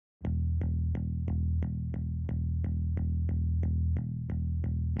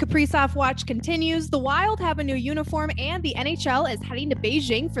Kaprizov watch continues. The Wild have a new uniform, and the NHL is heading to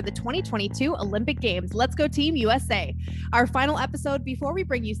Beijing for the 2022 Olympic Games. Let's go Team USA. Our final episode before we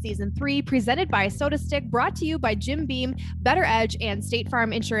bring you season 3, presented by SotaStick, brought to you by Jim Beam, BettorEdge, and State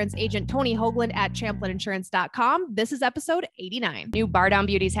Farm Insurance agent Tony Hoaglund at Champlin.com. This is episode 89. New Bardown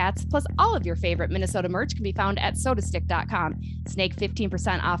Beauties hats, plus all of your favorite Minnesota merch can be found at SotaStick.com. Snag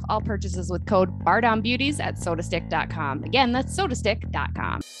 15% off all purchases with code BardownBeauties at SotaStick.com. Again, that's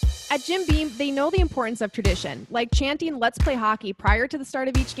SotaStick.com. At Jim Beam, they know the importance of tradition, like chanting "Let's play hockey" prior to the start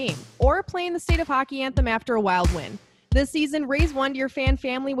of each game, or playing the State of Hockey anthem after a Wild win. This season, raise one to your fan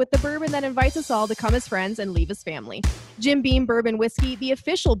family with the bourbon that invites us all to come as friends and leave as family. Jim Beam Bourbon Whiskey, the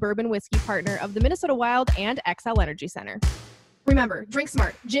official bourbon whiskey partner of the Minnesota Wild and XL Energy Center. Remember, drink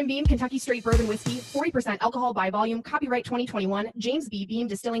smart. Jim Beam Kentucky Straight Bourbon Whiskey, 40% alcohol by volume, copyright 2021, James B. Beam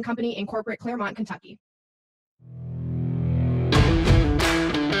Distilling Company, Incorporate, Claremont, Kentucky.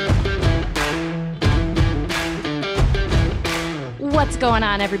 What's going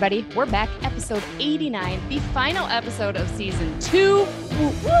on, everybody? We're back, episode 89, the final episode of season 2. Woo,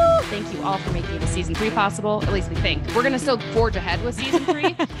 woo. Thank you all for making it a season 3 possible. At least we think. We're going to still forge ahead with season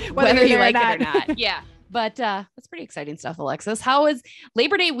 3, whether you like it or not. Yeah. But that's pretty exciting stuff, Alexis. How was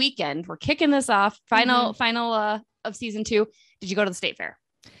Labor Day weekend? We're kicking this off. Final of season 2. Did you go to the state fair?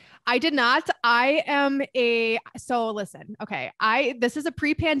 I did not. So listen, okay. This is a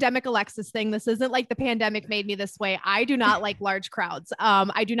pre-pandemic Alexis thing. This isn't like the pandemic made me this way. I do not like large crowds.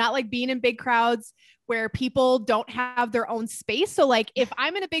 I do not like being in big crowds where people don't have their own space. So like if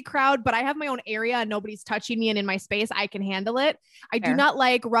I'm in a big crowd, but I have my own area and nobody's touching me and in my space, I can handle it. I do not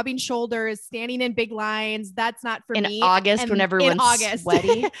like rubbing shoulders, standing in big lines. That's not for me. In August, when everyone's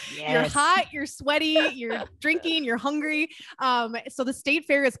sweaty. Yes. You're hot, you're sweaty, you're drinking, you're hungry. So the state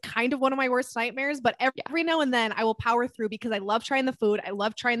fair is kind of one of my worst nightmares, but every now and then I will power through because I love trying the food. I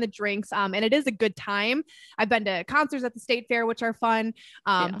love trying the drinks. And it is a good time. I've been to concerts at the state fair, which are fun.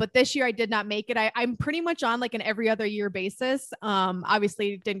 But this year I did not make it. I'm pretty much on like an every other year basis.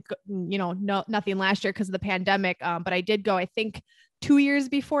 Obviously didn't, nothing last year because of the pandemic. But I did go, I think 2 years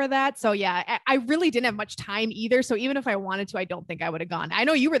before that. So yeah, I really didn't have much time either. So even if I wanted to, I don't think I would have gone. I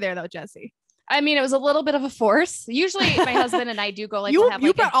know you were there though, Jesse. I mean, it was a little bit of a force. Usually my husband and I do go like,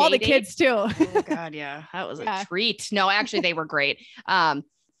 you brought all the kids too. Oh God. Yeah. That was a treat. No, actually they were great.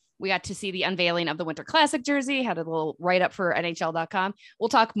 We got to see the unveiling of the Winter Classic jersey, had a little write up for NHL.com. We'll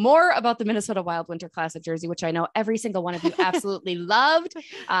talk more about the Minnesota Wild Winter Classic jersey, which I know every single one of you absolutely loved.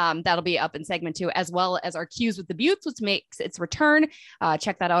 That'll be up in segment 2, as well as our Q's with the Beauties, which makes its return.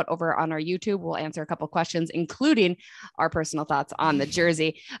 Check that out over on our YouTube. We'll answer a couple questions, including our personal thoughts on the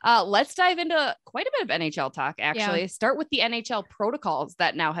jersey. Let's dive into quite a bit of NHL talk, actually. Start with the NHL protocols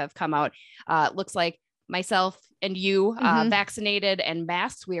that now have come out. Looks like myself and you vaccinated and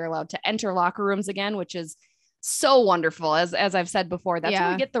masked, we are allowed to enter locker rooms again, which is so wonderful. As I've said before, that's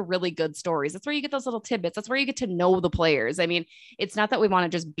where we get the really good stories. That's where you get those little tidbits. That's where you get to know the players. I mean, it's not that we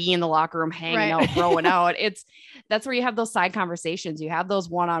want to just be in the locker room, hanging out, throwing out. That's where you have those side conversations. You have those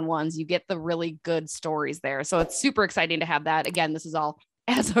one-on-ones, you get the really good stories there. So it's super exciting to have that. Again, this is all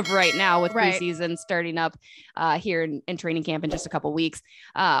as of right now with preseason starting up here in training camp in just a couple weeks.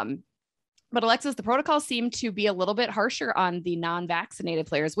 But Alexis, the protocols seem to be a little bit harsher on the non-vaccinated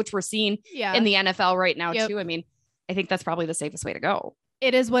players, which we're seeing in the NFL right now too. I mean, I think that's probably the safest way to go.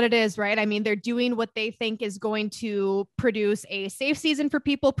 It is what it is, right? I mean, they're doing what they think is going to produce a safe season for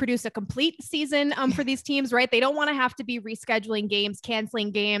people, produce a complete season for these teams, right? They don't want to have to be rescheduling games, canceling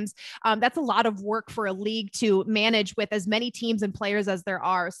games. That's a lot of work for a league to manage with as many teams and players as there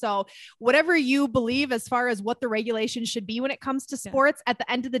are. So whatever you believe as far as what the regulations should be when it comes to sports, at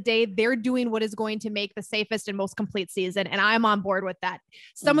the end of the day, they're doing what is going to make the safest and most complete season. And I'm on board with that.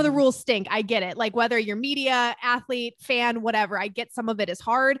 Some of the rules stink. I get it. Like whether you're media, athlete, fan, whatever, I get some of it is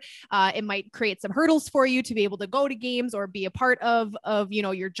hard. It might create some hurdles for you to be able to go to games or be a part of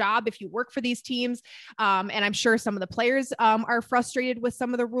your job if you work for these teams. And I'm sure some of the players are frustrated with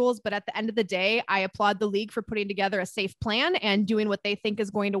some of the rules, but at the end of the day, I applaud the league for putting together a safe plan and doing what they think is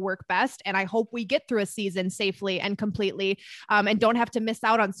going to work best. And I hope we get through a season safely and completely and don't have to miss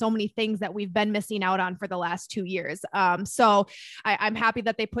out on so many things that we've been missing out on for the last 2 years. So I'm happy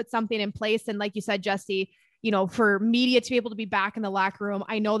that they put something in place. And like you said, Jesse, for media to be able to be back in the locker room,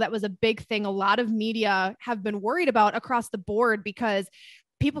 I know that was a big thing. A lot of media have been worried about across the board because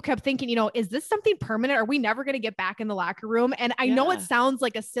people kept thinking, is this something permanent? Are we never going to get back in the locker room? And I know it sounds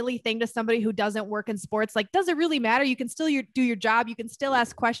like a silly thing to somebody who doesn't work in sports. Like, does it really matter? You can still do your job. You can still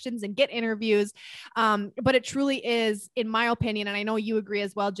ask questions and get interviews. But it truly is, in my opinion, and I know you agree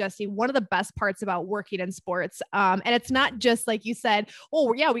as well, Jesse, one of the best parts about working in sports. And it's not just like you said,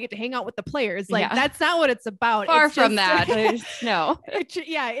 oh yeah, we get to hang out with the players. Like that's not what it's about. Far it's from just, that. No.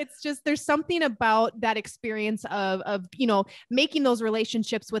 It's just, there's something about that experience of, making those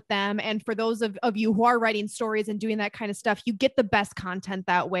relationships with them. And for those of you who are writing stories and doing that kind of stuff, you get the best content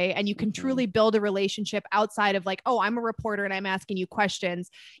that way. And you can truly build a relationship outside of like, oh, I'm a reporter and I'm asking you questions.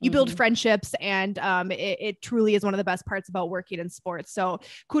 You build friendships, and it truly is one of the best parts about working in sports. So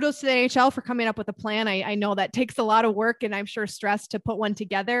kudos to the NHL for coming up with a plan. I know that takes a lot of work and I'm sure stress to put one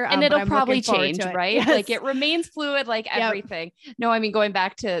together. And it'll probably change, right? Yes. Like it remains fluid, like everything. No, I mean, going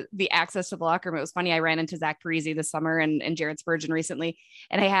back to the access to the locker room, it was funny. I ran into Zach Parise this summer and Jared Spurgeon recently,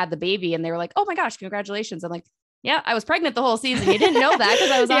 and I had the baby and they were like, oh my gosh, congratulations. I'm like, yeah, I was pregnant the whole season. You didn't know that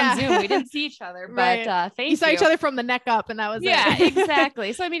because I was on Zoom. We didn't see each other, but thank you. You saw each other from the neck up, and that was it.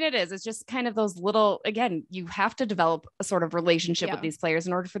 Exactly. So, I mean, it's just kind of those little, again, you have to develop a sort of relationship with these players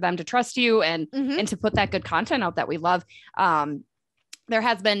in order for them to trust you and to put that good content out that we love. There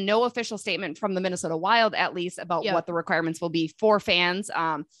has been no official statement from the Minnesota Wild, at least, about what the requirements will be for fans.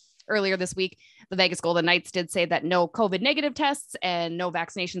 Earlier this week, the Vegas Golden Knights did say that no COVID negative tests and no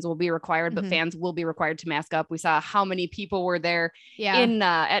vaccinations will be required, but fans will be required to mask up. We saw how many people were there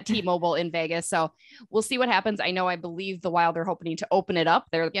at T-Mobile in Vegas. So we'll see what happens. I believe the Wild are hoping to open it up.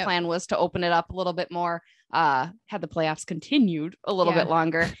 Their plan was to open it up a little bit more, had the playoffs continued a little bit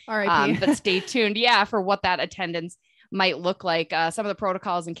longer. But stay tuned. For what that attendance might look like. Some of the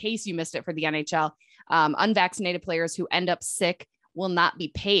protocols, in case you missed it for the NHL, unvaccinated players who end up sick will not be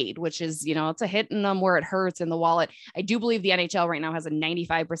paid, which is, it's a hit in them where it hurts in the wallet. I do believe the NHL right now has a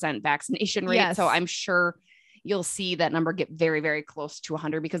 95% vaccination rate. Yes. So I'm sure you'll see that number get very, very close to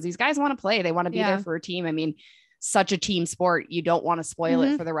 100 because these guys want to play. They want to be there for a team. I mean, such a team sport. You don't want to spoil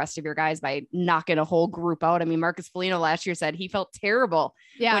it for the rest of your guys by knocking a whole group out. I mean, Marcus Foligno last year said he felt terrible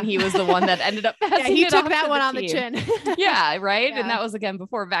when he was the one that ended up passing he took that one on the chin. Right. And that was, again,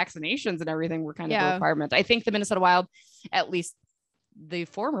 before vaccinations and everything were kind of a requirement. I think the Minnesota Wild, at least the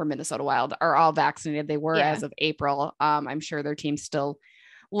former Minnesota Wild, are all vaccinated. They were as of April. I'm sure their team's still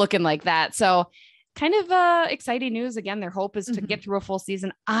looking like that. So kind of exciting news. Again, their hope is to get through a full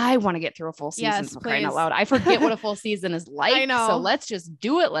season. I want to get through a full season, for crying out loud. I forget what a full season is like. I know. So let's just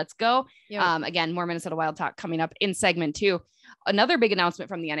do it. Let's go. Yep. Again, more Minnesota Wild talk coming up in segment 2. Another big announcement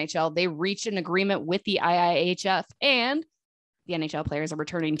from the NHL. They reached an agreement with the IIHF, and the NHL players are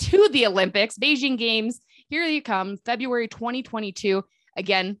returning to the Olympics. Beijing Games, here you come, February 2022.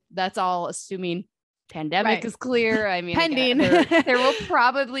 Again, that's all assuming pandemic is clear. I mean, pending. Again, there will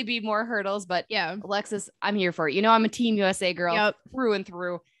probably be more hurdles, but Alexis, I'm here for it. I'm a Team USA girl through and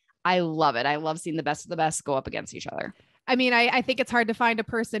through. I love it. I love seeing the best of the best go up against each other. I mean, I think it's hard to find a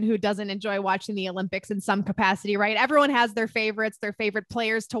person who doesn't enjoy watching the Olympics in some capacity, right? Everyone has their favorites, their favorite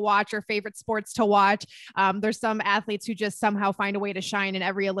players to watch or favorite sports to watch. There's some athletes who just somehow find a way to shine in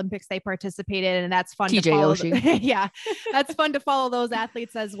every Olympics they participate in. And that's fun to follow. That's fun to follow those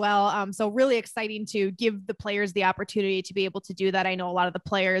athletes as well. So really exciting to give the players the opportunity to be able to do that. I know a lot of the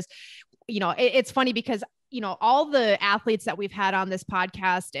players, it's funny because all the athletes that we've had on this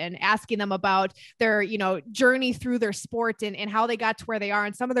podcast and asking them about their, journey through their sport and how they got to where they are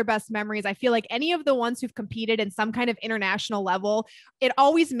and some of their best memories. I feel like any of the ones who've competed in some kind of international level, it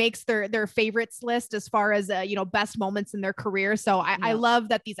always makes their favorites list as far as, best moments in their career. So I love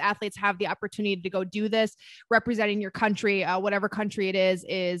that these athletes have the opportunity to go do this, representing your country, whatever country it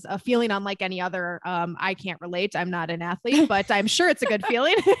is a feeling unlike any other. I can't relate. I'm not an athlete, but I'm sure it's a good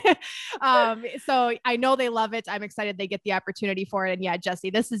feeling. So I know they love it. I'm excited they get the opportunity for it. And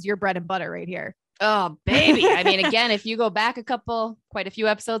Jesse, this is your bread and butter right here. Oh, baby. I mean, again, if you go back quite a few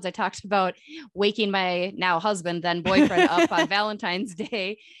episodes, I talked about waking my now husband, then boyfriend up on Valentine's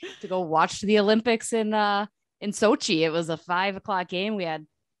Day to go watch the Olympics in Sochi. It was a 5:00 game. We had,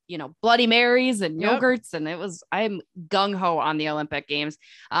 Bloody Marys and yogurts, and I'm gung ho on the Olympic Games.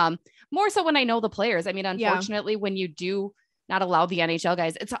 More so when I know the players. I mean, unfortunately, when you do not allow the NHL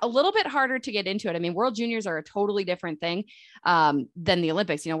guys, it's a little bit harder to get into it. I mean, World Juniors are a totally different thing than the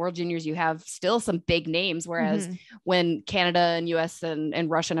Olympics. World Juniors, you have still some big names, whereas when Canada and US and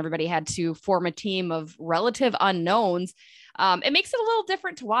Russia and everybody had to form a team of relative unknowns, it makes it a little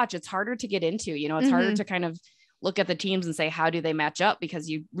different to watch. It's harder to get into, it's harder to kind of look at the teams and say, how do they match up? Because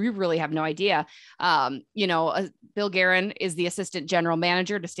we really have no idea. Bill Guerin is the assistant general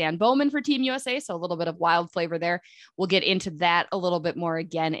manager to Stan Bowman for Team USA. So a little bit of wild flavor there. We'll get into that a little bit more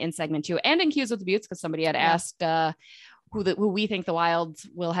again in segment 2 and in Cues with the Buttes, because somebody had asked, who we think the Wilds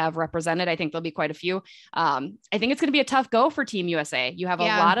will have represented. I think there'll be quite a few. I think it's going to be a tough go for Team USA. You have a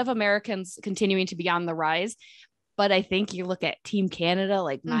lot of Americans continuing to be on the rise, but I think you look at Team Canada,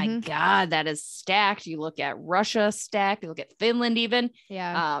 like, my God, that is stacked. You look at Russia stacked. You look at Finland even.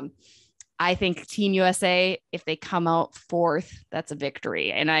 Yeah. I think Team USA, if they come out 4th, that's a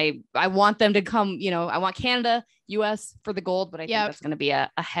victory. And I want them to come, I want Canada, US for the gold, but I think that's going to be a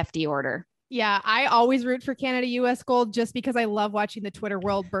hefty order. Yeah, I always root for Canada US gold just because I love watching the Twitter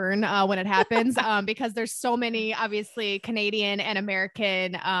world burn when it happens, because there's so many, obviously, Canadian and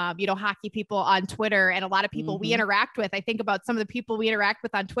American, hockey people on Twitter, and a lot of people we interact with. I think about some of the people we interact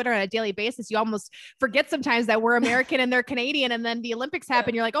with on Twitter on a daily basis. You almost forget sometimes that we're American and they're Canadian, and then the Olympics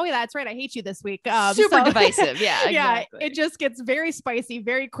happen. You're like, oh, yeah, that's right. I hate you this week. Super divisive. Yeah, exactly. Yeah, it just gets very spicy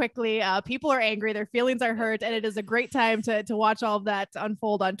very quickly. People are angry. Their feelings are hurt, and it is a great time to watch all of that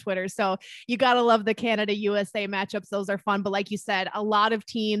unfold on Twitter. So you got to love the Canada USA matchups. Those are fun. But like you said, a lot of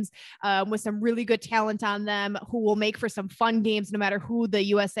teams with some really good talent on them who will make for some fun games, no matter who the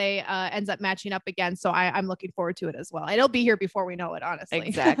USA ends up matching up against. So I'm looking forward to it as well. It'll be here before we know it, honestly.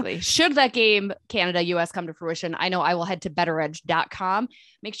 Exactly. Should that game, Canada US, come to fruition, I know I will head to BettorEdge.com.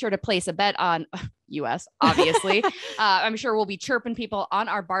 Make sure to place a bet on US, obviously. I'm sure we'll be chirping people on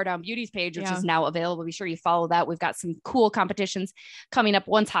our Bardown Beauties page, which is now available. Be sure you follow that. We've got some cool competitions coming up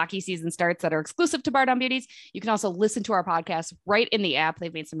once hockey season starts that are exclusive to Bardown Beauties. You can also listen to our podcast right in the app.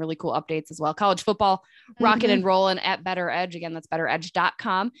 They've made some really cool updates as well. College football, rocking and rolling at BettorEdge. Again, that's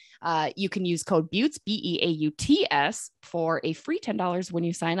BettorEdge.com. You can use code Buttes, BEAUTS, for a free $10 when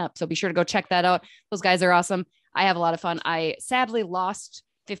you sign up. So be sure to go check that out. Those guys are awesome. I have a lot of fun. I sadly lost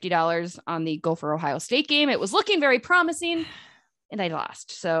 $50 on the Go for Ohio State game. It was looking very promising, and I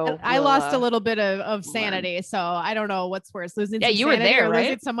lost. So I lost a little bit of sanity. So I don't know what's worse, losing. Yeah, you were there, right?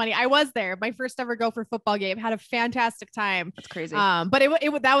 Losing some money. I was there. My first ever Go for football game. Had a fantastic time. That's crazy. But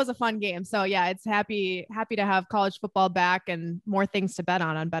it that was a fun game. So yeah, it's happy to have college football back and more things to bet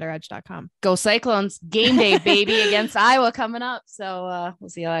on BettorEdge.com. Go Cyclones! Game day, baby, against Iowa coming up. So we'll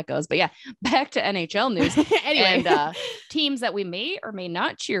see how that goes. But yeah, back to NHL news. Anyway, and teams that we may or may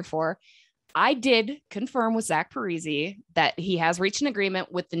not cheer for. I did confirm with Zach Parise that he has reached an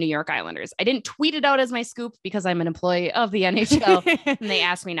agreement with the New York Islanders. I didn't tweet it out as my scoop because I'm an employee of the NHL and they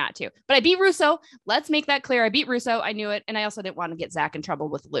asked me not to, but I beat Russo. Let's make that clear. I beat Russo. I knew it. And I also didn't want to get Zach in trouble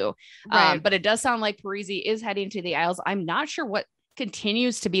with Lou. Right. But it does sound like Parise is heading to the Isles. I'm not sure what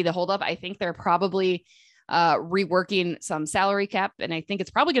continues to be the holdup. I think they're probably reworking some salary cap. And I think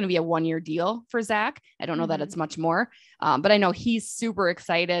it's probably going to be a 1-year deal for Zach. I don't know that it's much more, but I know he's super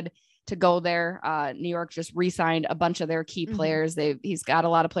excited to go there. New York just re-signed a bunch of their key players. He's got a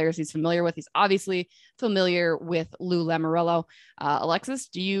lot of players he's familiar with. He's obviously familiar with Lou Lamoriello. Alexis,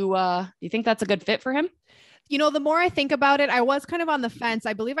 do you think that's a good fit for him? The more I think about it, I was kind of on the fence.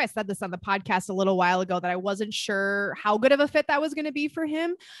 I believe I said this on the podcast a little while ago that I wasn't sure how good of a fit that was going to be for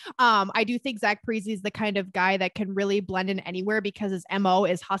him. I do think Zach Parise is the kind of guy that can really blend in anywhere because his MO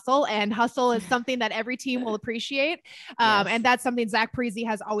is hustle, and hustle is something that every team will appreciate. And that's something Zach Parise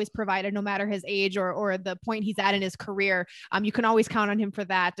has always provided, no matter his age or the point he's at in his career. You can always count on him for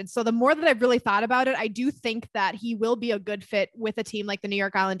that. And so the more that I've really thought about it, I do think that he will be a good fit with a team like the New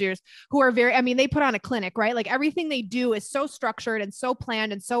York Islanders, who are they put on a clinic, right? Like everything they do is so structured and so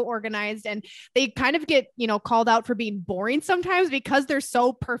planned and so organized, and they kind of get, called out for being boring sometimes because they're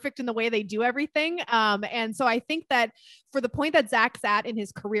so perfect in the way they do everything. And so I think that for the point that Zach's at in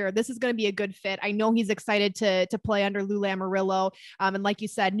his career, this is going to be a good fit. I know he's excited to play under Lou Lamoriello. And like you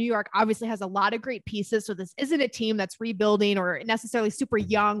said, New York obviously has a lot of great pieces. So this isn't a team that's rebuilding or necessarily super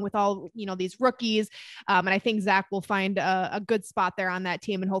young with all, these rookies. And I think Zach will find a good spot there on that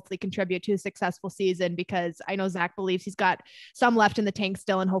team and hopefully contribute to a successful season, because I know Zach believes he's got some left in the tank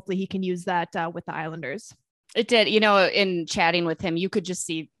still, and hopefully he can use that with the Islanders. It did, in chatting with him, you could just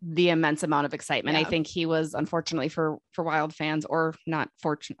see the immense amount of excitement. Yeah. I think he was, unfortunately for Wild fans, or not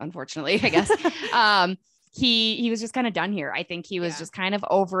unfortunately, I guess, he was just kind of done here. I think he was just kind of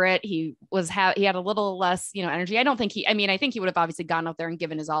over it. He had a little less, energy. I think he would have obviously gone out there and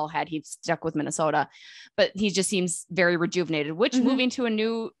given his all had he stuck with Minnesota, but he just seems very rejuvenated, which moving to a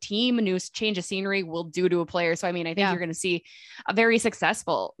new team, a new change of scenery will do to a player. So, I think you're going to see a very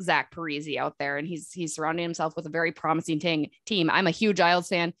successful Zach Parise out there, and he's surrounding himself with a very promising team. I'm a huge Isles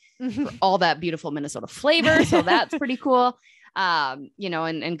fan for all that beautiful Minnesota flavor. So that's pretty cool.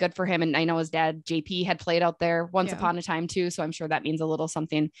 and good for him. And I know his dad, JP, had played out there once upon a time too. So I'm sure that means a little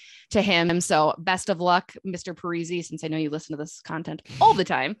something to him. So best of luck, Mr. Parisi, since I know you listen to this content all the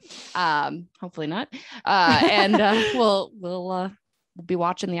time. Hopefully not. We'll be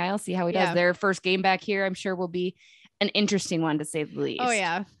watching the Isle, see how he does. Their first game back here, I'm sure will be an interesting one to say the least. Oh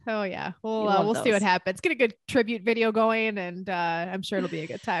yeah. We'll see what happens. Get a good tribute video going, and I'm sure it'll be a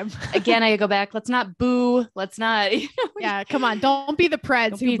good time. Again, I go back. Let's not boo. Let's not. Yeah, come on. Don't be the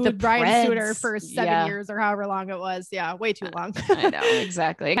Preds who booed Brian Suter for 7 years or however long it was. Yeah, way too long. I know,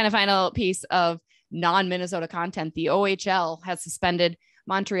 exactly. Kind of final piece of non-Minnesota content. The OHL has suspended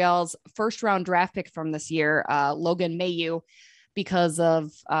Montreal's first round draft pick from this year, Logan Mailloux, because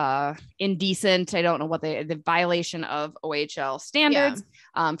of indecent, I don't know what the violation of OHL standards.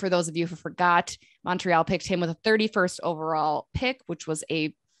 Yeah. For those of you who forgot, Montreal picked him with a 31st overall pick, which was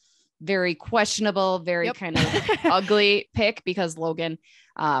a very questionable, very kind of ugly pick, because Logan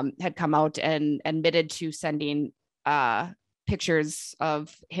had come out and admitted to sending pictures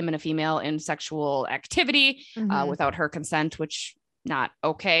of him and a female in sexual activity without her consent, which not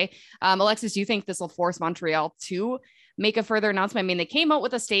okay. Alexis, do you think this will force Montreal to make a further announcement? I mean, they came out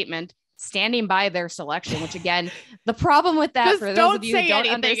with a statement standing by their selection, which again, the problem with that, for those of you who don't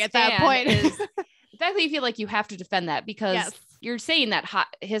understand, at that point is the fact that you feel like you have to defend that, because you're saying that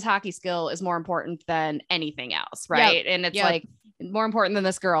his hockey skill is more important than anything else. Right. And it's like more important than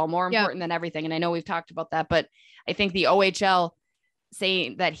this girl, more important than everything. And I know we've talked about that, but I think the OHL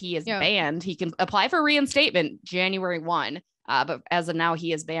saying that he is banned, he can apply for reinstatement January 1. But as of now,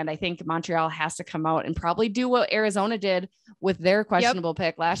 he is banned. I think Montreal has to come out and probably do what Arizona did with their questionable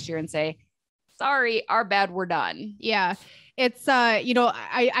pick last year and say, sorry, our bad, we're done. Yeah. It's, I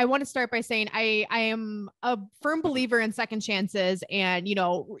want to start by saying I am a firm believer in second chances and,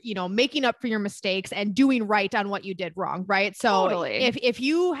 making up for your mistakes and doing right on what you did wrong. Right. So totally. if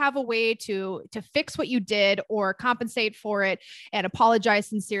you have a way to fix what you did or compensate for it and apologize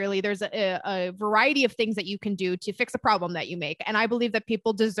sincerely, there's a variety of things that you can do to fix a problem that you make. And I believe that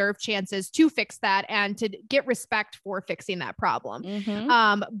people deserve chances to fix that and to get respect for fixing that problem.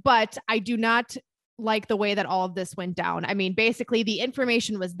 But I do not like the way that all of this went down. I mean, basically the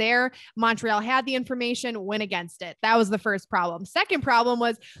information was there. Montreal had the information, went against it. That was the first problem. Second problem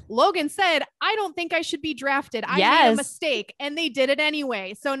was Logan said, I don't think I should be drafted. I made a mistake, and they did it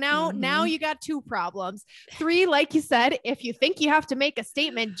anyway. So now you got two problems. 3, like you said, if you think you have to make a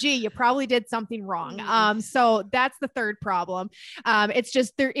statement, gee, you probably did something wrong. So that's the third problem. It's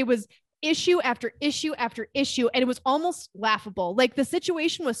just it was issue after issue after issue. And it was almost laughable. Like the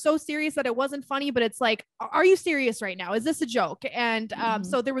situation was so serious that it wasn't funny, but it's like, are you serious right now? Is this a joke? And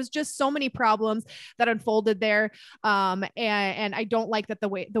so there was just so many problems that unfolded there. And I don't like that the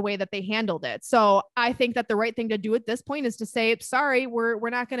way that they handled it. So I think that the right thing to do at this point is to say, sorry, we're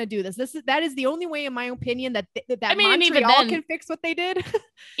not going to do this. That is the only way, in my opinion, that Montreal can fix what they did.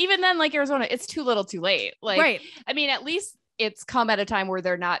 Even then, like Arizona, it's too little too late. Like, right. I mean, at least it's come at a time where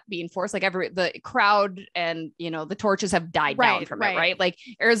they're not being forced. Like the crowd and, the torches have died down from it, right? Like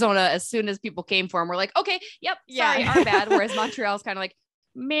Arizona, as soon as people came for him, we're like, okay, yep, sorry, our bad. Whereas Montreal's kind of like,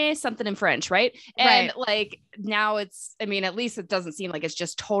 meh, something in French, right? And like now it's, I mean, at least it doesn't seem like it's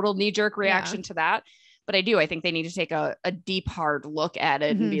just total knee-jerk reaction to that. But I think they need to take a deep, hard look at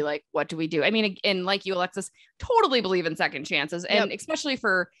it and be like, what do we do? I mean, and like you, Alexis, totally believe in second chances, and especially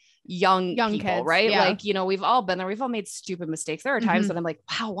for young people, kids, right? Like, we've all been there. We've all made stupid mistakes. There are times that I'm like,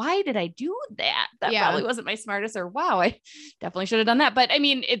 wow, why did I do that? That probably wasn't my smartest, or wow, I definitely should have done that. But I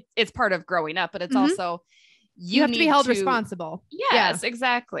mean, it's part of growing up, but it's also, you have to be held responsible. Yes,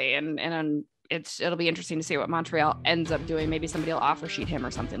 exactly. And it'll be interesting to see what Montreal ends up doing. Maybe somebody will offer sheet him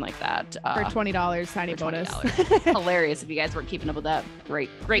or something like that. For $20, tiny bonus. Hilarious if you guys weren't keeping up with that. Great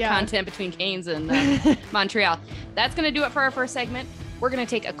content between Canes and Montreal. That's going to do it for our first segment. We're going to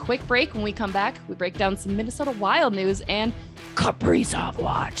take a quick break. When we come back, we break down some Minnesota Wild news and Kaprizov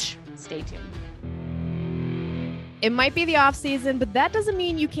watch. Stay tuned. It might be the off season, but that doesn't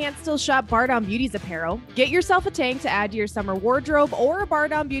mean you can't still shop Bardown Beauties apparel. Get yourself a tank to add to your summer wardrobe, or a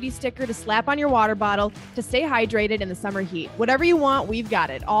Bardown Beauty sticker to slap on your water bottle to stay hydrated in the summer heat. Whatever you want, we've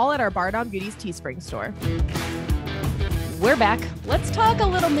got it. All at our Bardown Beauties Teespring store. We're back. Let's talk a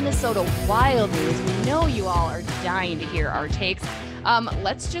little Minnesota Wild news. We know you all are dying to hear our takes.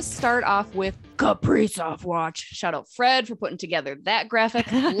 Let's just start off with Kaprizov watch. Shout out Fred for putting together that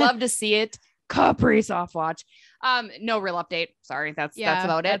graphic. Love to see it. Kaprizov watch. No real update. Sorry, that's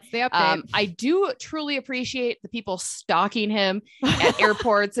about it. That's the update. I do truly appreciate the people stalking him at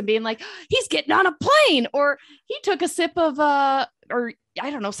airports and being like, he's getting on a plane, or he took a sip of or I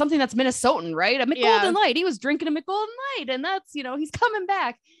don't know, something that's Minnesotan, right? A McGolden Light. He was drinking a McGolden Light, and that's, he's coming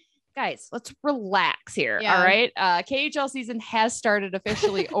back. Guys, let's relax here. Yeah. All right. KHL season has started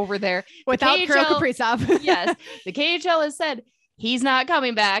officially over there. Without Kaprizov. Yes. The KHL has said he's not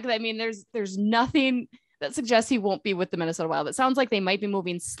coming back. I mean, there's nothing that suggests he won't be with the Minnesota Wild. It sounds like they might be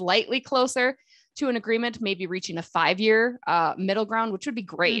moving slightly closer to an agreement, maybe reaching a 5-year middle ground, which would be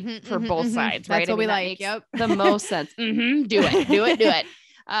great for both sides, right? That's what we like. Yep. The most sense. Do it.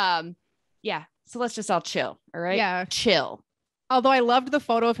 Yeah. So let's just all chill. All right. Yeah. Chill. Although I loved the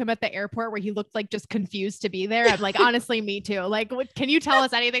photo of him at the airport where he looked like just confused to be there. I'm like, honestly, me too. Like, can you tell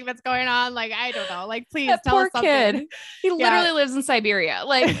us anything that's going on? Like, I don't know. Like, please tell us something. Kid. He literally lives in Siberia.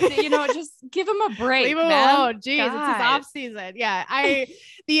 Like, just give him a break. Leave him alone. Jeez, it's his off season. Yeah.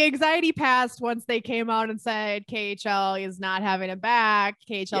 The anxiety passed once they came out and said KHL is not having him back.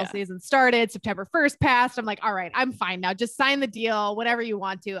 KHL season started. September 1st passed. I'm like, all right, I'm fine now. Just sign the deal, whatever you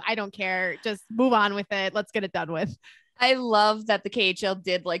want to. I don't care. Just move on with it. Let's get it done with. I love that the KHL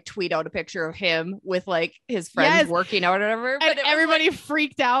did like tweet out a picture of him with like his friends working out or whatever. But everybody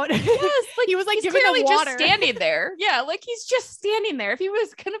freaked out. Yes, like he was like he's giving them water. Just standing there. Yeah, like he's just standing there. If he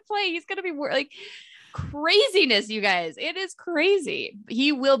was gonna play, he's gonna be like craziness, you guys. It is crazy.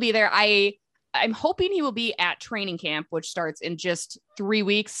 He will be there. I'm hoping he will be at training camp, which starts in just 3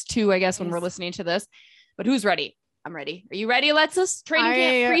 weeks, 2, I guess, when we're listening to this. But who's ready? I'm ready. Are you ready, Alexis? Training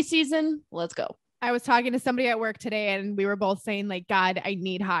camp, preseason. Let's go. I was talking to somebody at work today and we were both saying like, God, I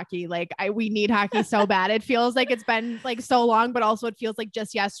need hockey. Like we need hockey so bad. It feels like it's been like so long, but also it feels like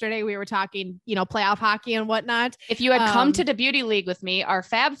just yesterday we were talking, playoff hockey and whatnot. If you had come to the Beauty League with me, our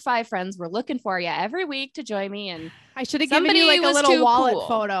Fab 5 friends were looking for you every week to join me. And I should have given you like a little wallet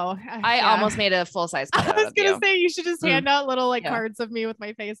photo. I almost made a full size photo. I was going to say, you should just hand out little cards of me with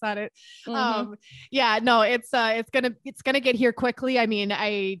my face on it. It's going to get here quickly. I mean,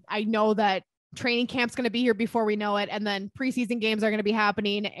 I know that training camp's going to be here before we know it. And then preseason games are going to be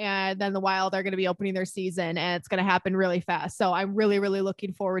happening. And then the Wild are going to be opening their season and it's going to happen really fast. So I'm really, really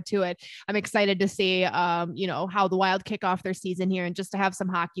looking forward to it. I'm excited to see, how the Wild kick off their season here and just to have some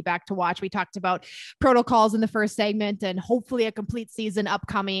hockey back to watch. We talked about protocols in the first segment and hopefully a complete season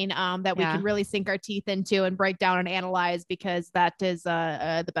upcoming that we can really sink our teeth into and break down and analyze because that is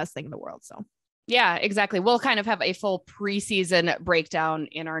the best thing in the world. So. Yeah, exactly. We'll kind of have a full preseason breakdown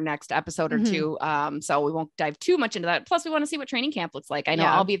in our next episode or two. So we won't dive too much into that. Plus we want to see what training camp looks like. I know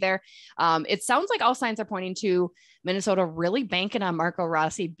I'll be there. It sounds like all signs are pointing to Minnesota really banking on Marco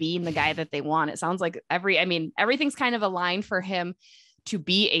Rossi being the guy that they want. It sounds like everything's kind of aligned for him to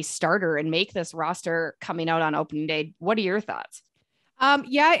be a starter and make this roster coming out on opening day. What are your thoughts?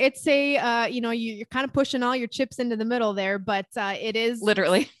 It's you're kind of pushing all your chips into the middle there, but it is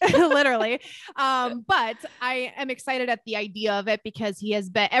literally. But I am excited at the idea of it because he has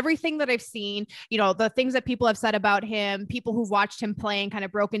been everything that I've seen, the things that people have said about him, people who've watched him play and kind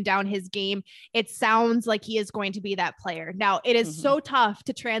of broken down his game. It sounds like he is going to be that player. Now it is so tough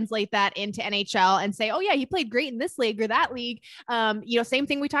to translate that into NHL and say, oh yeah, he played great in this league or that league. Same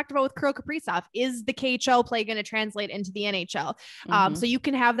thing we talked about with Kaprizov. Is the KHL play going to translate into the NHL? So you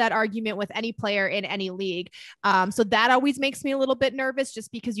can have that argument with any player in any league. So that always makes me a little bit nervous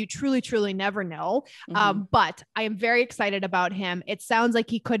just because you truly, truly never know. But I am very excited about him. It sounds like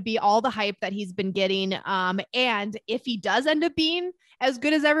he could be all the hype that he's been getting. And if he does end up being as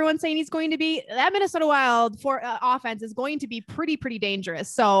good as everyone's saying he's going to be, that Minnesota Wild for offense is going to be pretty, pretty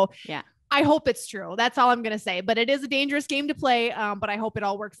dangerous. So yeah. I hope it's true. That's all I'm going to say, but it is a dangerous game to play. But I hope it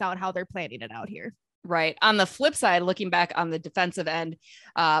all works out how they're planning it out here. Right. On the flip side, looking back on the defensive end,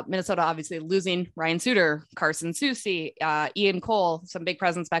 Minnesota obviously losing Ryan Suter, Carson Soucy, Ian Cole, some big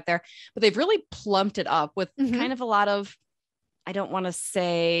presence back there, but they've really plumped it up with kind of a lot of, I don't want to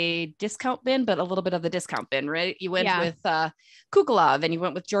say discount bin, but a little bit of the discount bin, right? You went with Kukulov and you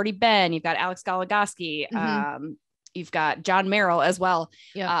went with Jordy Ben. You've got Alex Goligoski. You've got John Merrill as well,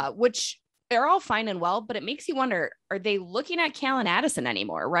 which they're all fine and well, but it makes you wonder, are they looking at Callan Addison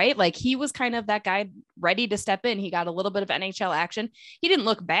anymore? Right? Like he was kind of that guy ready to step in. He got a little bit of NHL action. He didn't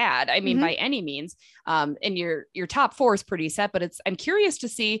look bad. I mean, by any means. And your top 4 is pretty set, but I'm curious to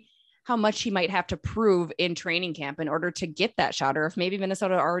see how much he might have to prove in training camp in order to get that shot. Or if maybe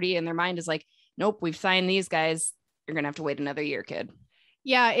Minnesota already in their mind is like, nope, we've signed these guys. You're going to have to wait another year, kid.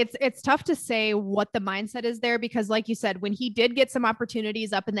 Yeah, it's tough to say what the mindset is there because like you said, when he did get some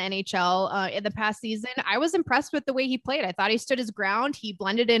opportunities up in the NHL in the past season, I was impressed with the way he played. I thought he stood his ground. He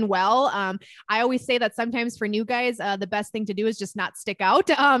blended in well. I always say that sometimes for new guys, the best thing to do is just not stick out,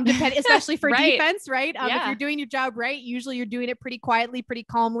 especially for defense, right? If you're doing your job right, usually you're doing it pretty quietly, pretty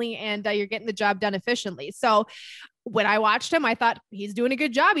calmly, and you're getting the job done efficiently. So when I watched him, I thought he's doing a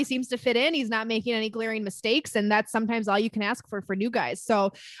good job. He seems to fit in. He's not making any glaring mistakes. And that's sometimes all you can ask for new guys.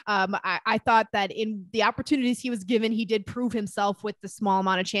 So I thought that in the opportunities he was given, he did prove himself with the small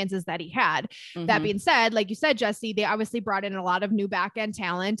amount of chances that he had. That being said, like you said, Jesse, they obviously brought in a lot of new back end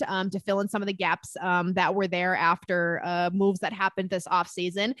talent to fill in some of the gaps that were there after moves that happened this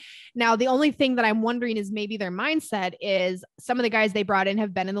offseason. Now, the only thing that I'm wondering is maybe their mindset is some of the guys they brought in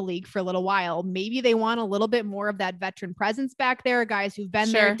have been in the league for a little while. Maybe they want a little bit more of that veteran presence back there, guys who've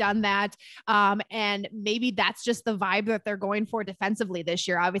been there, done that. And maybe that's just the vibe that they're going for defensively this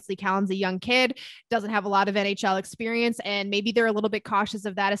year. Obviously, Callan's a young kid, doesn't have a lot of NHL experience, and maybe they're a little bit cautious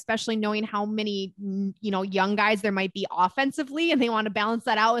of that, especially knowing how many, young guys there might be offensively, and they want to balance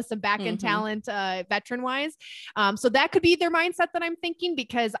that out with some back end talent, veteran wise. So that could be their mindset that I'm thinking,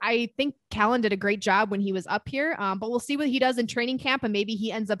 because I think Callan did a great job when he was up here. But we'll see what he does in training camp, and maybe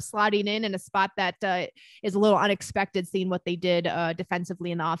he ends up slotting in a spot that is a little unexpected, seeing what they did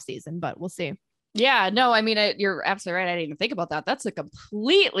defensively in the offseason, but we'll see. Yeah, no, I mean, you're absolutely right. I didn't even think about that. That's a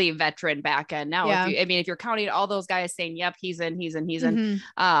completely veteran back end. Now, if you're counting all those guys saying, yep, he's in,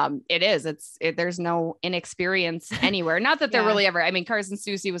 it is, there's no inexperience anywhere. Not that they're really ever, I mean, Carson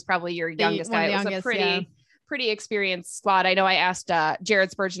Soucy was probably your youngest guy. It was a pretty experienced squad. I know I asked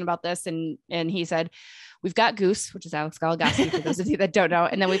Jared Spurgeon about this, and he said, we've got Goose, which is Alex Goligoski, for those of you that don't know.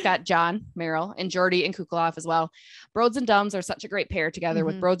 And then we've got John Merrill and Jordy and Kukulov as well. Broads and Dumbs are such a great pair together,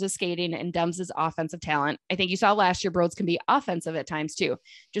 with Broads' skating and Dumbs' offensive talent. I think you saw last year, Broads can be offensive at times too.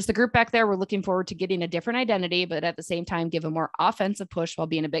 Just the group back there, we're looking forward to getting a different identity, but at the same time, give a more offensive push while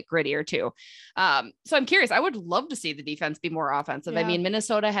being a bit grittier too. So I'm curious, I would love to see the defense be more offensive. I mean,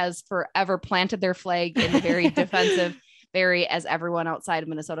 Minnesota has forever planted their flag in the very defensive, very, as everyone outside of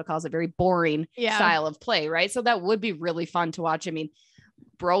Minnesota calls it, very boring style of play, right? So that would be really fun to watch. I mean,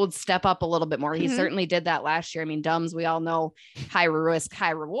 Broads step up a little bit more. He certainly did that last year. I mean, Dumbs, we all know, high risk,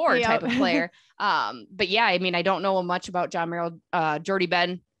 high reward type of player. But yeah, I mean, I don't know much about John Merrill. Jordy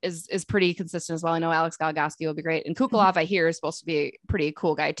Ben is pretty consistent as well. I know Alex Goligoski will be great. And Kukulov, I hear, is supposed to be a pretty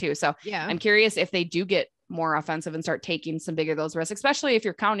cool guy too. So I'm curious if they do get more offensive and start taking some bigger those risks, especially if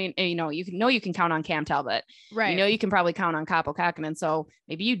you're counting, you can count on Cam Talbot, right? You can probably count on Kaapo Kähkönen. So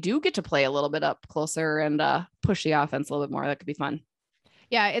maybe you do get to play a little bit up closer and push the offense a little bit more. That could be fun.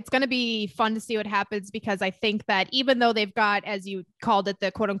 Yeah, it's going to be fun to see what happens, because I think that even though they've got, as you called it, the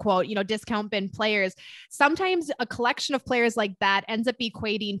quote unquote, discount bin players, sometimes a collection of players like that ends up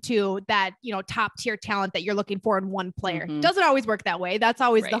equating to that, top tier talent that you're looking for in one player. Doesn't always work that way. That's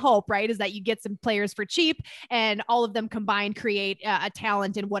always the hope, right? Is that you get some players for cheap and all of them combined create a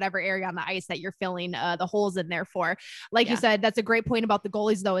talent in whatever area on the ice that you're filling the holes in there for. Like you said, that's a great point about the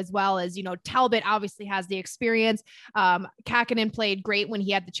goalies though, as well as, Talbot obviously has the experience. Kähkönen played great when he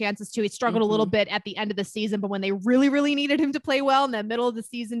had the chances to. He struggled a little bit at the end of the season, but when they really, really needed him to play well in the middle of the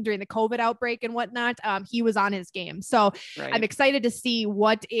season during the COVID outbreak and whatnot, he was on his game. So I'm excited to see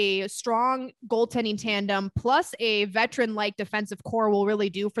what a strong goaltending tandem plus a veteran-like defensive core will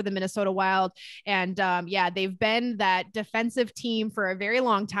really do for the Minnesota Wild. And they've been that defensive team for a very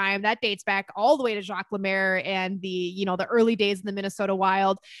long time. That dates back all the way to Jacques Lemaire and the early days in the Minnesota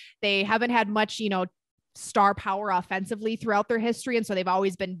Wild. They haven't had much, star power offensively throughout their history. And so they've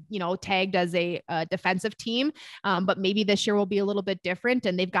always been, tagged as a defensive team. But maybe this year will be a little bit different,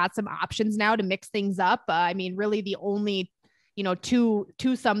 and they've got some options now to mix things up. I mean, really the only,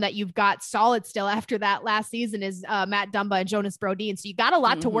 twosome that you've got solid still after that last season is Matt Dumba and Jonas Brodin. So you got a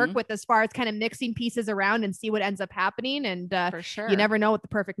lot to work with as far as kind of mixing pieces around and see what ends up happening. And for sure, you never know what the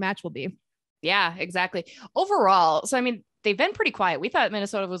perfect match will be. Yeah, exactly. Overall. So, I mean, they've been pretty quiet. We thought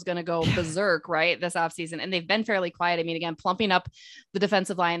Minnesota was going to go berserk, right, this offseason, and they've been fairly quiet. I mean, again, plumping up the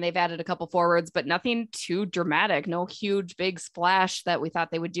defensive line. They've added a couple forwards, but nothing too dramatic. No huge, big splash that we thought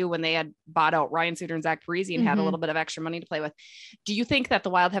they would do when they had bought out Ryan Suter and Zach Parise and had a little bit of extra money to play with. Do you think that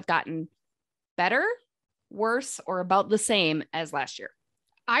the Wild have gotten better, worse, or about the same as last year?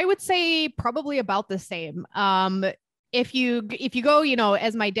 I would say probably about the same. If you go,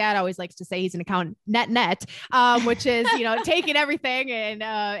 as my dad always likes to say, he's an accountant, net, which is, taking everything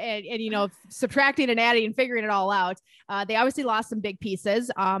and subtracting and adding and figuring it all out. They obviously lost some big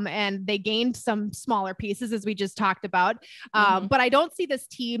pieces and they gained some smaller pieces, as we just talked about. But I don't see this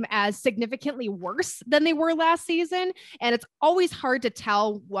team as significantly worse than they were last season. And it's always hard to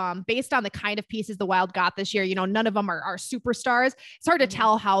tell based on the kind of pieces the Wild got this year. None of them are superstars. It's hard to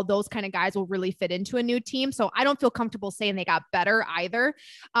tell how those kind of guys will really fit into a new team. So I don't feel comfortable comfortable saying they got better either.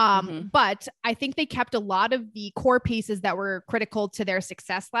 But I think they kept a lot of the core pieces that were critical to their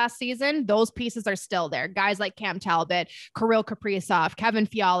success last season. Those pieces are still there. Guys like Cam Talbot, Kirill Kaprizov, Kevin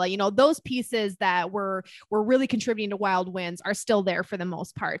Fiala, you know, those pieces that were really contributing to Wild wins are still there for the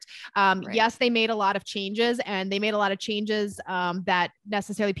most part. Yes, they made a lot of changes, and they made a lot of changes that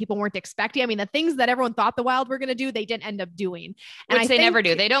necessarily people weren't expecting. I mean, the things that everyone thought the Wild were going to do, they didn't end up doing. And which they never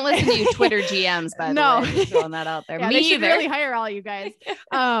do. They don't listen to you Twitter GMs, by the way. Just throwing that out there. Yeah, Me they should either. really hire all you guys.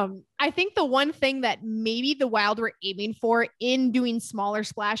 I think the one thing that maybe the Wild were aiming for in doing smaller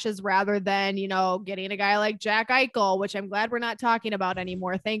splashes rather than, you know, getting a guy like Jack Eichel, which I'm glad we're not talking about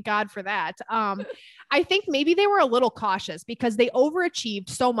anymore. Thank God for that. I think maybe they were a little cautious because they overachieved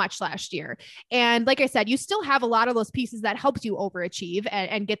so much last year. And like I said, you still have a lot of those pieces that helped you overachieve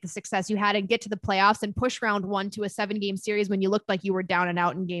and get the success you had and get to the playoffs and push round 1 to a 7-game series when you looked like you were down and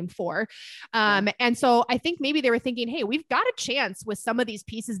out in game 4. And so I think maybe they were thinking, hey, we've got a chance with some of these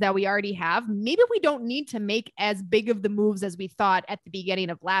pieces that we already have. Maybe we don't need to make as big of the moves as we thought at the beginning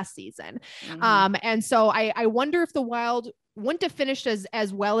of last season. And so I wonder if the Wild wouldn't have finished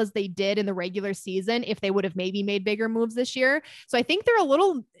as well as they did in the regular season if they would have maybe made bigger moves this year. So I think they're a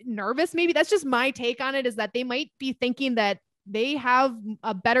little nervous. Maybe that's just my take on it, is that they might be thinking that they have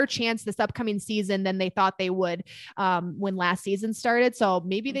a better chance this upcoming season than they thought they would when last season started. So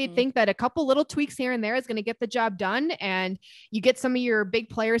maybe they think that a couple little tweaks here and there is going to get the job done, and you get some of your big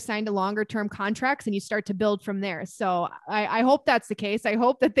players signed to longer term contracts and you start to build from there. So I hope that's the case. I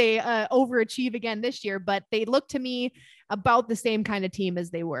hope that they overachieve again this year, but they look to me about the same kind of team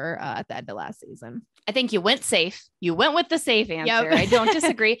as they were at the end of last season. I think you went safe. You went with the safe answer. Yep. I don't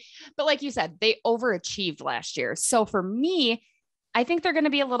disagree. But like you said, they overachieved last year. So for me, I think they're going to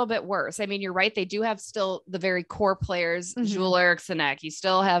be a little bit worse. I mean, you're right. They do have still the very core players, Joel Eriksson. You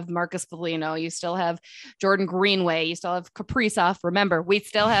still have Marcus Foligno. You still have Jordan Greenway. You still have Kaprizov. Remember, we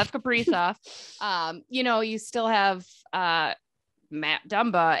still have Kaprizov. You know, you still have Matt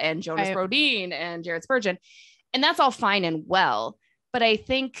Dumba and Jonas Brodin and Jared Spurgeon. And that's all fine and well. But I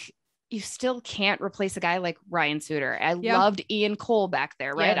think you still can't replace a guy like Ryan Suter. I loved Ian Cole back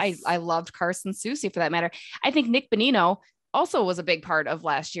there, right? Yes. I loved Carson Soucy for that matter. I think Nick Bonino also was a big part of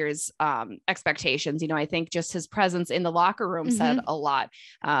last year's expectations. You know, I think just his presence in the locker room said a lot.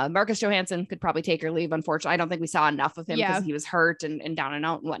 Marcus Johansson could probably take or leave. Unfortunately, I don't think we saw enough of him because he was hurt and down and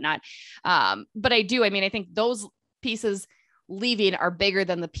out and whatnot. But I think those pieces leaving are bigger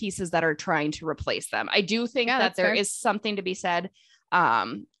than the pieces that are trying to replace them. I do think that there is something to be said,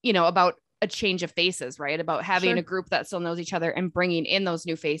 you know, about a change of faces, right? About having a group that still knows each other and bringing in those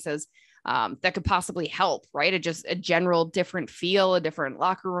new faces that could possibly help, right? Just a general different feel, a different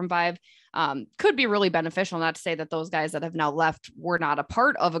locker room vibe could be really beneficial. Not to say that those guys that have now left were not a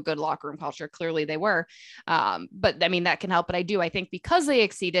part of a good locker room culture. Clearly they were. But I mean, that can help. But I think because they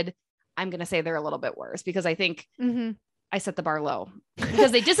exceeded, I'm going to say they're a little bit worse because I think I set the bar low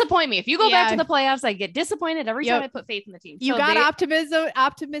because they disappoint me. If you go back to the playoffs, I get disappointed every time I put faith in the team. You got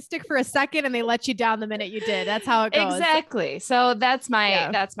optimistic for a second and they let you down the minute you did. That's how it goes. Exactly. So that's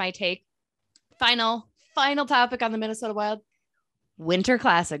my take. Final topic on the Minnesota Wild. Winter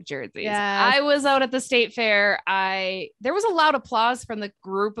Classic jerseys. Yes. I was out at the state fair. There was a loud applause from the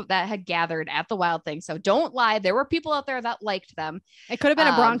group that had gathered at the Wild thing. So don't lie. There were people out there that liked them. It could have been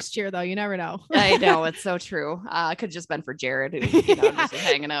a Bronx cheer though. You never know. I know. It's so true. It could have just been for Jared who, just was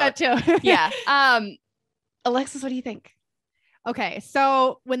hanging out. That too. Yeah. Alexis, what do you think? Okay.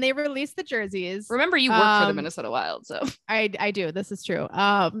 So when they released the jerseys, remember you work for the Minnesota Wild. So I do. This is true.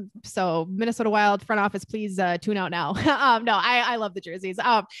 So Minnesota Wild front office, please tune out now. No, I love the jerseys.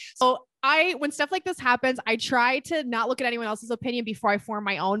 So when stuff like this happens, I try to not look at anyone else's opinion before I form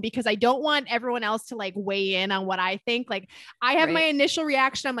my own, because I don't want everyone else to like weigh in on what I think. Like I have my initial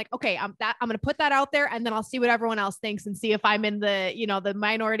reaction. I'm like, okay, I'm going to put that out there and then I'll see what everyone else thinks and see if I'm in the, the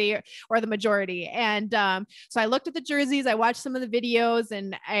minority or the majority. And so I looked at the jerseys, I watched some of the videos,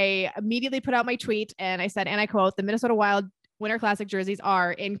 and I immediately put out my tweet and I said, and I quote, "The Minnesota Wild Winter Classic jerseys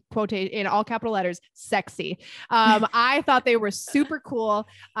are in all capital letters, sexy." I thought they were super cool.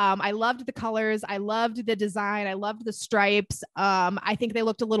 I loved the colors. I loved the design. I loved the stripes. I think they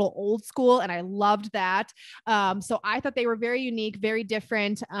looked a little old school and I loved that. So I thought they were very unique, very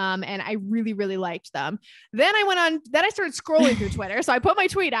different. And I really, really liked them. Then I started scrolling through Twitter. So I put my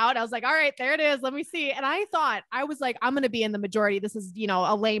tweet out. I was like, all right, there it is. Let me see. And I was like, I'm going to be in the majority. This is,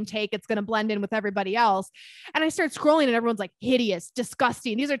 a lame take. It's going to blend in with everybody else. And I started scrolling and everyone's like, like hideous,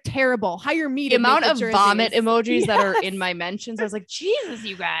 disgusting. These are terrible. Hire me the to amount make of jerseys. vomit emojis that are in my mentions. I was like, Jesus,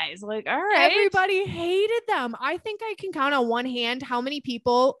 you guys, like, all right. Everybody hated them. I think I can count on one hand how many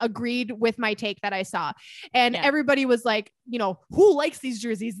people agreed with my take that I saw. And everybody was like, you know, who likes these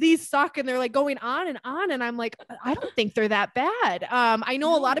jerseys? These suck. And they're like going on and on. And I'm like, I don't think they're that bad. I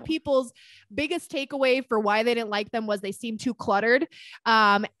know a lot of people's biggest takeaway for why they didn't like them was they seem too cluttered.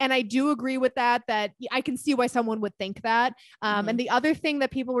 And I do agree with that I can see why someone would think that. And the other thing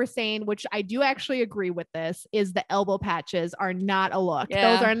that people were saying, which I do actually agree with this, is the elbow patches are not a look.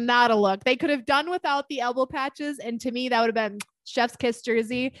 Yeah. Those are not a look. They could have done without the elbow patches. And to me, that would have been chef's kiss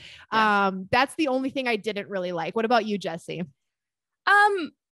jersey. That's the only thing I didn't really like. What about you, Jesse?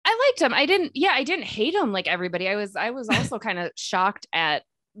 I liked him. I didn't hate him like everybody. I was also kind of shocked at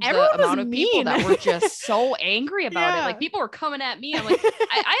the amount of people that were just so angry about it. Like people were coming at me. I'm like,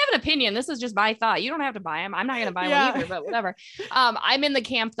 I have an opinion. This is just my thought. You don't have to buy them. I'm not going to buy one either, but whatever. I'm in the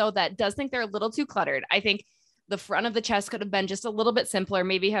camp though, that does think they're a little too cluttered. I think the front of the chest could have been just a little bit simpler.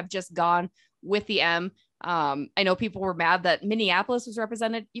 Maybe have just gone with the M. I know people were mad that Minneapolis was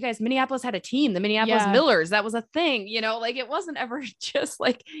represented. You guys, Minneapolis had a team, the Minneapolis Millers. That was a thing, you know, like it wasn't ever just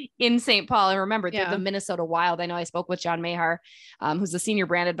like in St. Paul. And remember, they're the Minnesota Wild. I know I spoke with John Mahar, who's the senior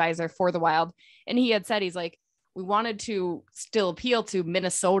brand advisor for the Wild. And he had said, he's like, we wanted to still appeal to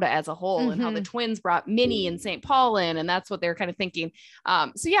Minnesota as a whole and how the Twins brought Minnie and St. Paul in. And that's what they're kind of thinking.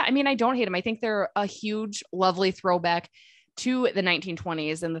 So yeah, I mean, I don't hate them. I think they're a huge, lovely throwback to the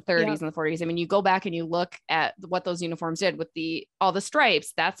 1920s and the 30s and the 40s. I mean, you go back and you look at what those uniforms did with all the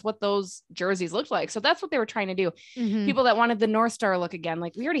stripes. That's what those jerseys looked like. So that's what they were trying to do. People that wanted the North Star look again,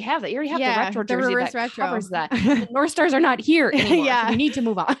 like we already have that. You already have the retro jersey that covers that. The North Stars are not here anymore. So we need to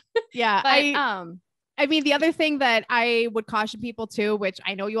move on. But, I mean, the other thing that I would caution people to, which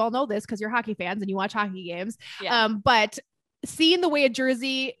I know you all know this because you're hockey fans and you watch hockey games, but seeing the way a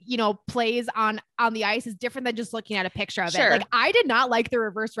jersey, you know, plays on the ice is different than just looking at a picture of it. Like I did not like the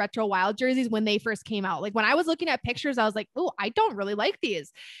reverse retro Wild jerseys when they first came out. Like when I was looking at pictures, I was like, oh, I don't really like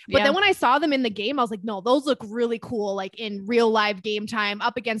these. But then when I saw them in the game, I was like, no, those look really cool. Like in real live game time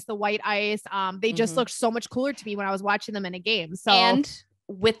up against the white ice. They just looked so much cooler to me when I was watching them in a game. So and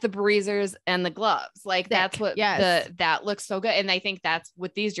with the breezers and the gloves, like that's what that looks so good. And I think that's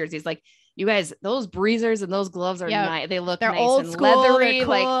with these jerseys, like you guys, those breezers and those gloves are nice. They look nice old and school, leathery. Cool,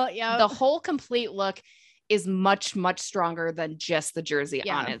 like the whole complete look is much, much stronger than just the jersey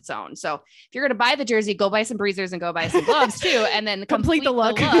on its own. So if you're going to buy the jersey, go buy some breezers and go buy some gloves too. And then complete the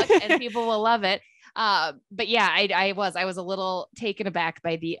look and people will love it. But yeah, I was a little taken aback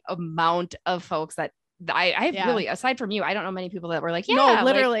by the amount of folks that I really, aside from you, I don't know many people that were like, no,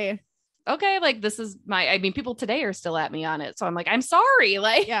 literally. Like, okay, like this is I mean, people today are still at me on it. So I'm like, I'm sorry.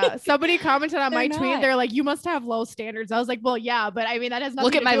 Like, somebody commented on my tweet. They're like, you must have low standards. I was like, well, yeah, but I mean, that has nothing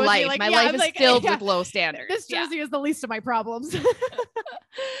look at my life. Like, my life is filled with low standards. This jersey is the least of my problems.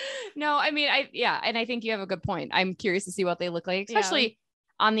 No, I mean, and I think you have a good point. I'm curious to see what they look like, especially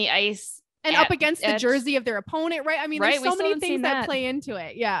on the ice. And up against the jersey of their opponent, right? I mean, there's so many things that play into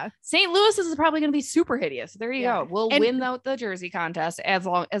it. Yeah. St. Louis is probably going to be super hideous. There you go. We'll win the jersey contest as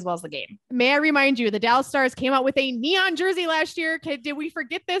well as the game. May I remind you, the Dallas Stars came out with a neon jersey last year. Did we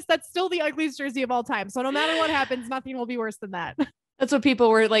forget this? That's still the ugliest jersey of all time. So no matter what happens, nothing will be worse than that. That's what people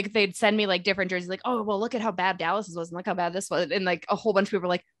were like. They'd send me like different jerseys, like, oh, well, look at how bad Dallas was and look how bad this was. And like a whole bunch of people were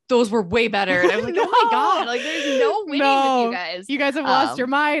like, those were way better. And I was like, oh my God, like there's no winning with you guys. You guys have lost your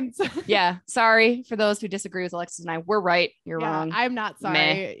minds. Yeah. Sorry for those who disagree with Alexis and I. We're right. You're wrong. I'm not sorry.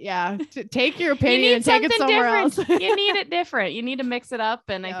 Meh. Yeah. Take your opinion and take it somewhere else. You need it different. You need to mix it up.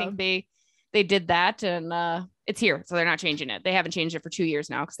 And I think they did that and it's here. So they're not changing it. They haven't changed it for 2 years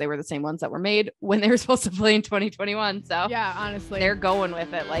now because they were the same ones that were made when they were supposed to play in 2021. So yeah, honestly, they're going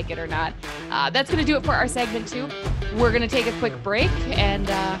with it, like it or not. That's going to do it for our segment 2. We're going to take a quick break and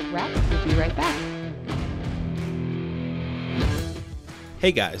wrap. We'll be right back.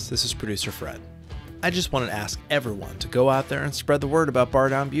 Hey guys, this is producer Fred. I just wanted to ask everyone to go out there and spread the word about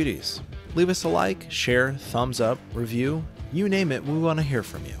Bardown Beauties. Leave us a like, share, thumbs up, review, you name it, we want to hear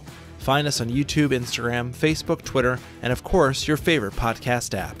from you. Find us on YouTube, Instagram, Facebook, Twitter, and of course, your favorite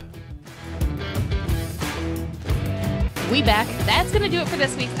podcast app. We back. That's going to do it for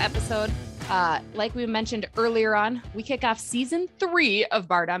this week's episode. Like we mentioned earlier on, we kick off season 3 of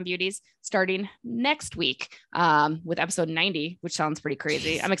Bardown Beauties starting next week with episode 90, which sounds pretty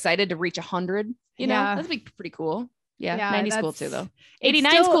crazy. I'm excited to reach 100. You know, that'd be pretty cool. Yeah. 90's cool too, though.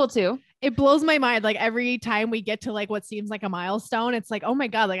 89's cool too. It blows my mind. Like every time we get to like what seems like a milestone, it's like, oh my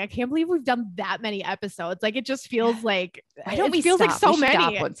God, like I can't believe we've done that many episodes. Like it just feels like, why don't we feels stop? Like so we many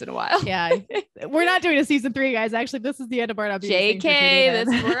stop once in a while. Yeah. We're not doing a season 3, guys. Actually, this is the end of our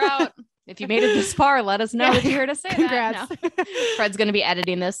JK, we're out. If you made it this far, let us know that you heard us say Congrats. that. No. Fred's going to be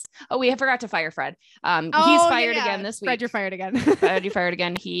editing this. Oh, we forgot to fire Fred. He's fired again this week. Fred, you're fired again. Fred, you fired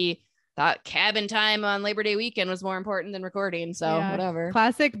again. He thought cabin time on Labor Day weekend was more important than recording. So whatever.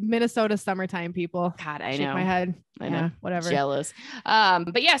 Classic Minnesota summertime people. God, I Shake know. my head. I know. Whatever. Jealous.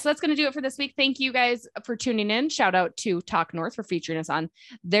 But yeah, so that's going to do it for this week. Thank you guys for tuning in. Shout out to Talk North for featuring us on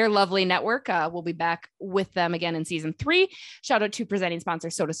their lovely network. We'll be back with them again in season 3. Shout out to presenting sponsor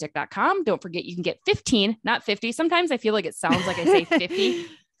SotaStick.com. Don't forget you can get 15, not 50. Sometimes I feel like it sounds like I say 50.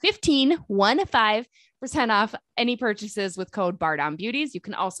 15% off any purchases with code Bardown Beauties. You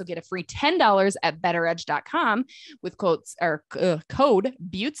can also get a free $10 at BettorEdge.com with code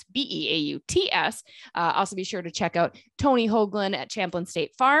Beauts, BEAUTS. Also be sure to check out Tony Hoaglund at Champlin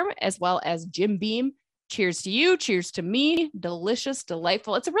State Farm, as well as Jim Beam. Cheers to you. Cheers to me. Delicious,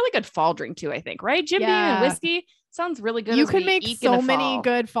 delightful. It's a really good fall drink too, I think, right? Jim Beam and whiskey. Sounds really good. You can make so many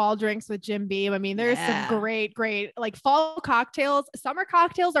good fall drinks with Jim Beam. I mean, there's some great like fall cocktails. Summer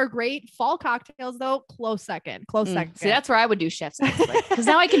cocktails are great. Fall cocktails, though, close second. See, that's where I would do chef's because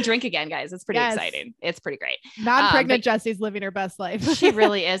now I can drink again, guys. It's pretty exciting. It's pretty great. Non-pregnant Jessie's living her best life. She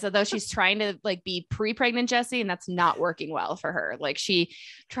really is. Although she's trying to like be pre-pregnant Jessie, and that's not working well for her. Like she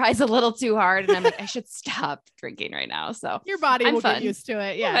tries a little too hard, and I'm like, I should stop drinking right now. So your body will get used to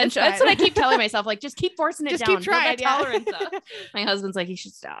it. Yeah, that's what I keep telling myself. Like, just keep forcing it just down. Keep trying. Tolerance up. My husband's like, you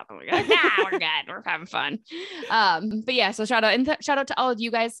should stop. I'm like, nah, we're good. We're having fun. But yeah, so shout out to all of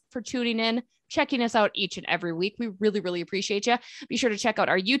you guys for tuning in, checking us out each and every week. We really, really appreciate you. Be sure to check out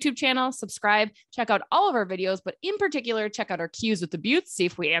our YouTube channel, subscribe, check out all of our videos, but in particular, check out our Q's with the Beauts, see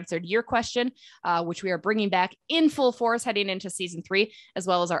if we answered your question, which we are bringing back in full force heading into season 3, as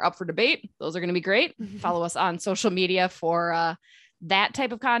well as our Up for Debate. Those are going to be great. Follow us on social media for that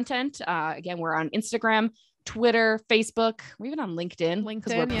type of content. Again, we're on Instagram, Twitter, Facebook, we're even on LinkedIn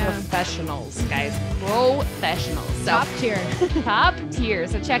because we're professionals, guys. Professionals. So, top tier.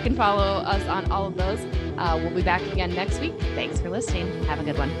 So check and follow us on all of those. We'll be back again next week. Thanks for listening. Have a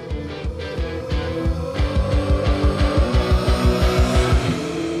good one.